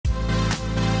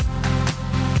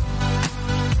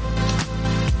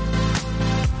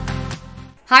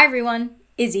Hi everyone,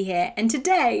 Izzy here, and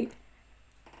today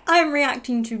I'm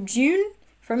reacting to JUN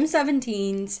from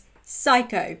 17's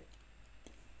Psycho.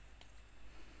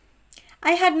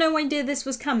 I had no idea this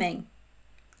was coming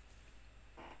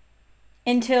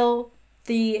until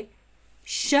the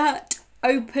shirt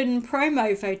open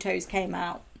promo photos came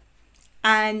out.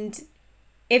 And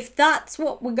if that's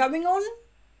what we're going on,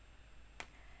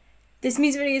 this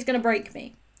music video is going to break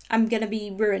me. I'm going to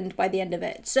be ruined by the end of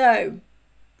it. So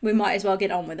we might as well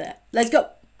get on with it. Let's go.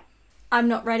 I'm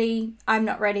not ready. I'm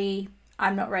not ready.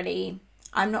 I'm not ready.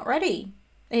 I'm not ready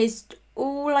is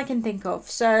all I can think of.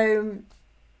 So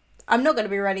I'm not going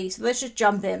to be ready. So let's just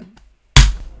jump in.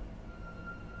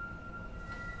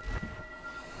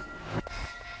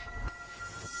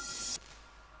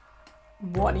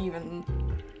 What even?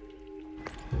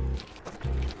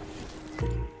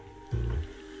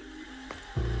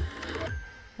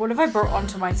 What have I brought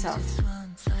onto myself?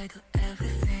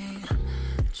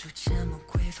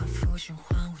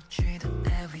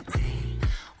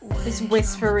 This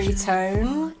whispery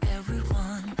tone.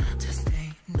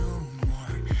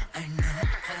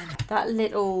 That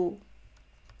little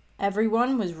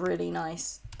everyone was really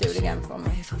nice. Do it again for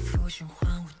me.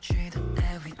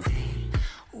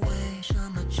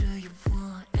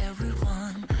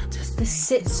 This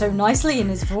sits so nicely in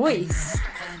his voice.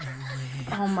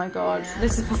 Oh my god,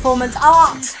 this is performance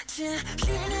art!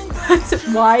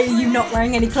 Why are you not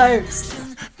wearing any clothes?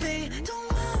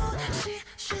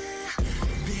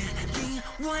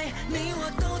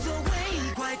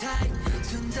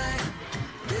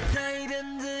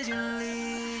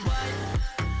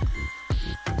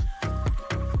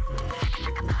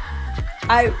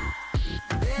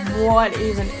 What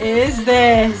even is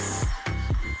this?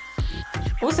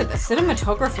 Also, the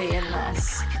cinematography in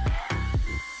this.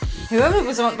 Whoever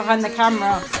was on behind the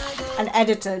camera and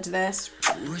edited this.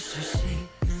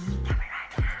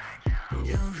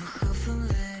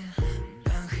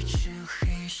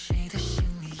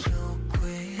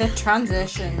 The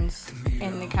transitions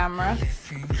in the camera.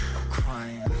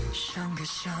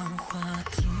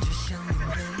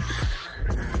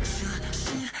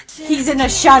 He's in a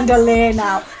chandelier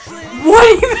now.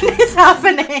 What even is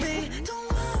happening?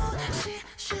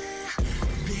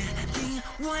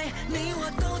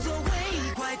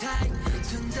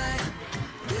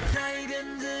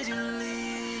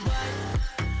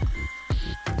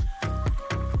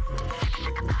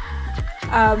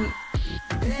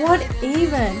 What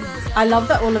even? I love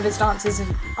that all of his dancers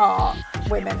are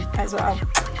women as well.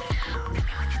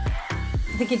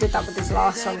 I think he did that with his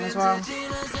last song as well.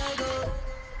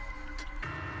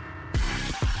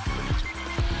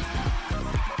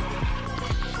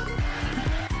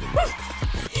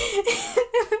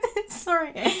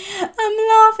 Sorry, I'm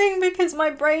laughing because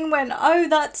my brain went, oh,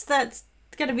 that's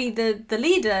gonna be the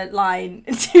leader line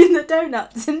to the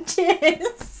donuts and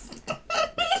cheers.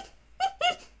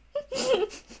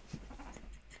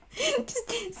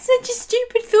 Just such a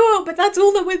stupid thought, but that's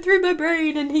all that went through my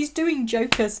brain, and he's doing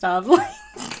Joker stuff.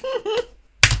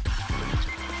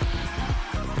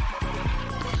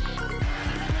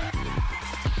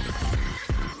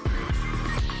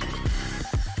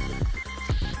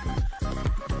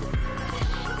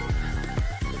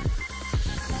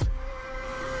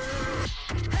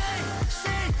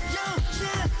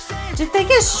 Did they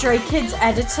get Stray Kids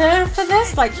editor for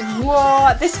this? Like,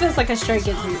 what? This feels like a Stray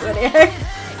Kids music video.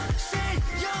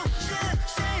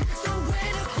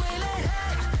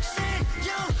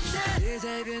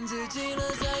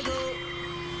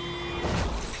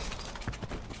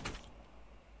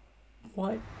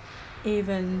 What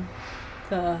even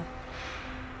the...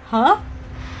 Huh?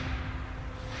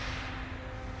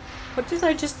 What did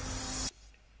I just...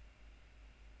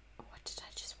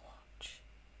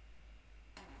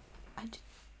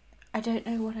 I don't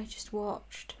know what I just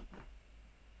watched.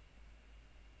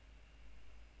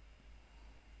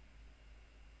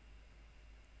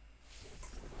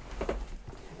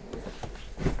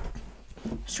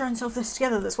 Let's try and solve this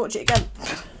together. Let's watch it again.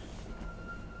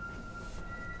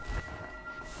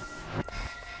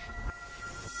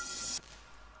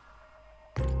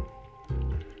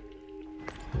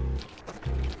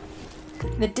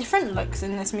 The different looks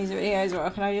in this music video as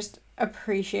well. Can I just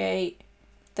appreciate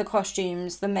the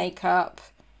costumes, the makeup,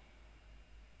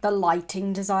 the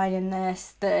lighting design in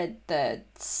this, the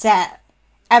set,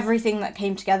 everything that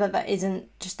came together that isn't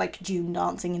just like JUN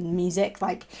dancing and music.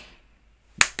 Like,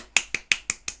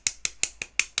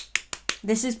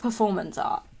 this is performance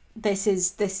art. This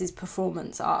is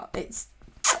performance art. It's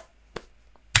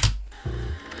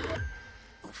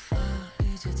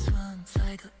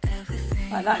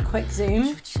like that quick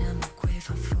zoom.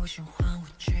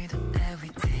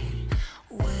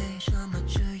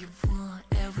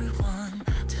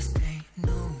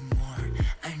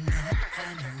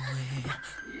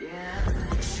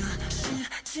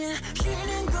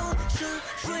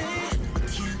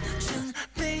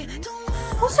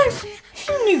 Also,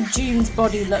 who knew JUN's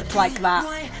body looked like that?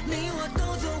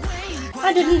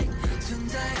 I didn't.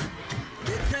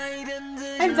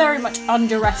 I very much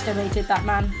underestimated that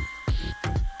man.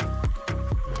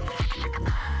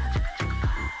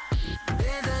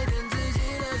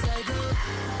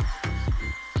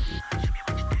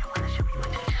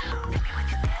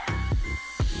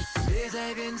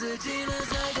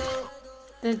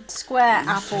 The square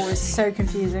apple is so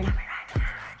confusing.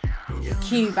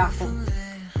 Cube apple.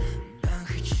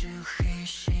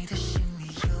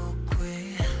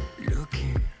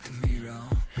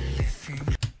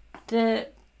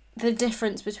 The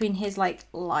difference between his like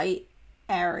light,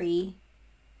 airy,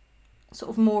 sort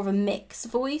of more of a mix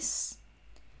voice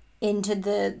into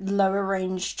the lower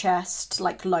range chest,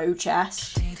 like low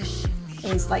chest,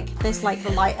 is like this like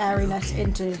light airiness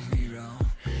into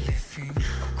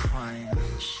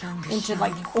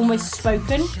like almost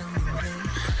spoken.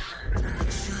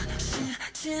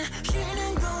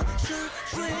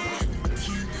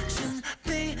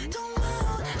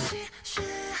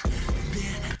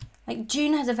 Like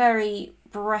JUN has a very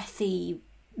breathy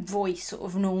voice sort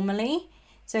of normally,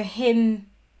 so him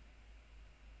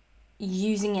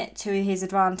using it to his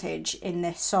advantage in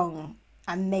this song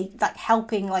and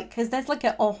helping, like, because there's like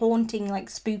a haunting, like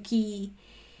spooky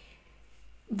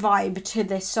vibe to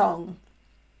this song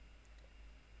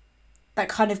that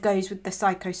kind of goes with the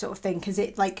psycho sort of thing, because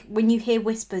it, like, when you hear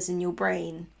whispers in your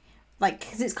brain, like,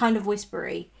 because it's kind of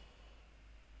whispery,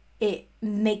 it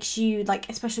makes you, like,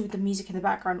 especially with the music in the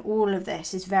background, all of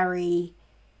this is very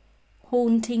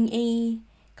haunting-y,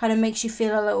 kind of makes you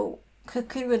feel a little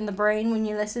cuckoo in the brain when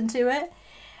you listen to it.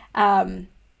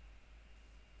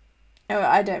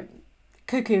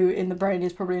 Cuckoo in the brain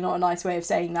is probably not a nice way of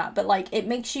saying that, but, like, it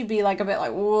makes you be, like, a bit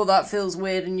like, oh, that feels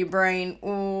weird in your brain,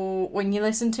 oh, when you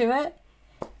listen to it,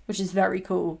 which is very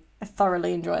cool. I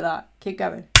thoroughly enjoy that. Keep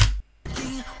going.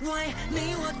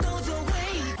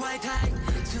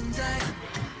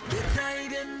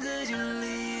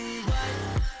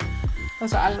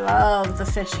 Also, I love the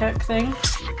fish hook thing.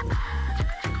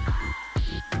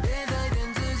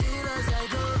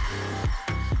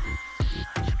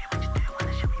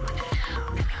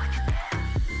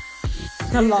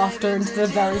 The laughter into the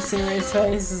very serious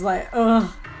face is like, ugh.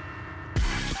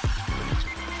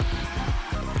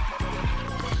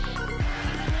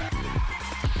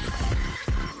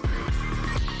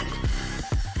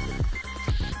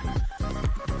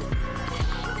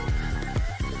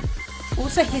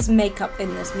 Also, his makeup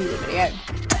in this music video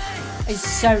is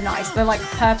so nice. They're like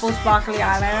purple sparkly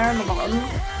eyeliner on the bottom.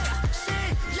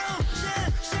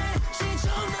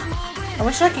 I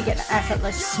wish I could get an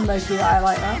effortless smoky eye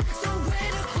like that.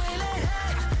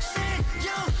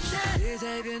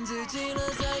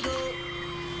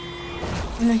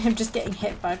 And then him just getting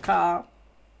hit by a car.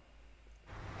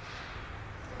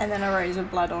 And then a rose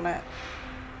with blood on it.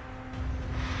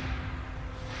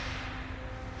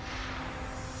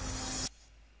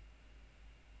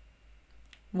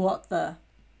 What the?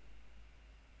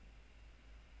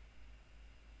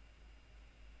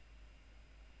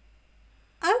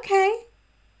 Okay.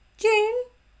 JUN.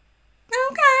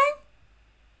 Okay.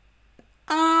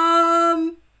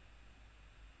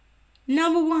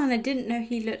 Number one, I didn't know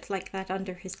he looked like that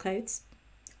under his clothes.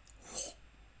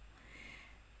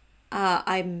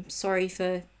 I'm sorry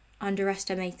for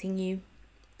underestimating you,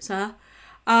 sir.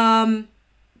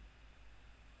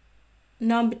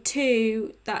 Number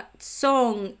two, that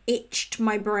song itched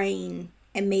my brain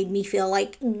and made me feel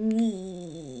like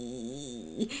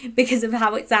because of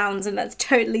how it sounds, and that's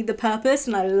totally the purpose,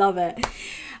 and I love it.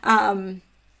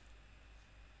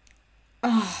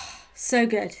 Oh, so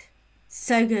good.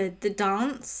 So good. The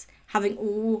dance, having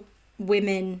all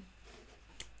women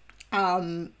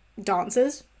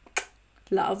dancers,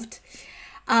 loved.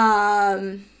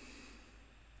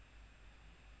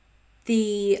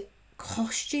 The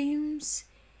costumes,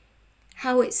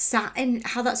 how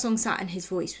that song sat in his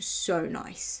voice was so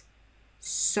nice.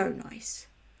 So nice.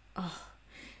 Oh.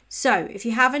 So, if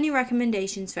you have any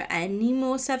recommendations for any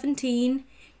more 17,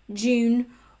 JUN,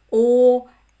 or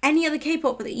any other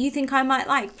K-pop that you think I might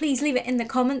like, please leave it in the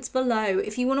comments below.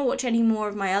 If you want to watch any more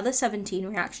of my other 17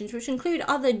 reactions, which include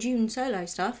other JUN solo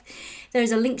stuff,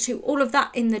 there's a link to all of that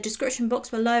in the description box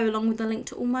below, along with a link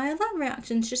to all my other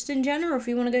reactions just in general if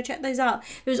you want to go check those out.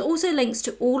 There's also links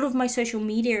to all of my social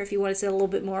media if you want to see a little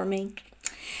bit more of me.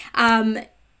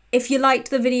 If you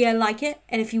liked the video, like it,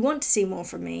 and if you want to see more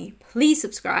from me, please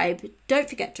subscribe. Don't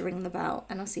forget to ring the bell,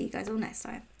 and I'll see you guys all next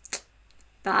time.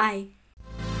 Bye.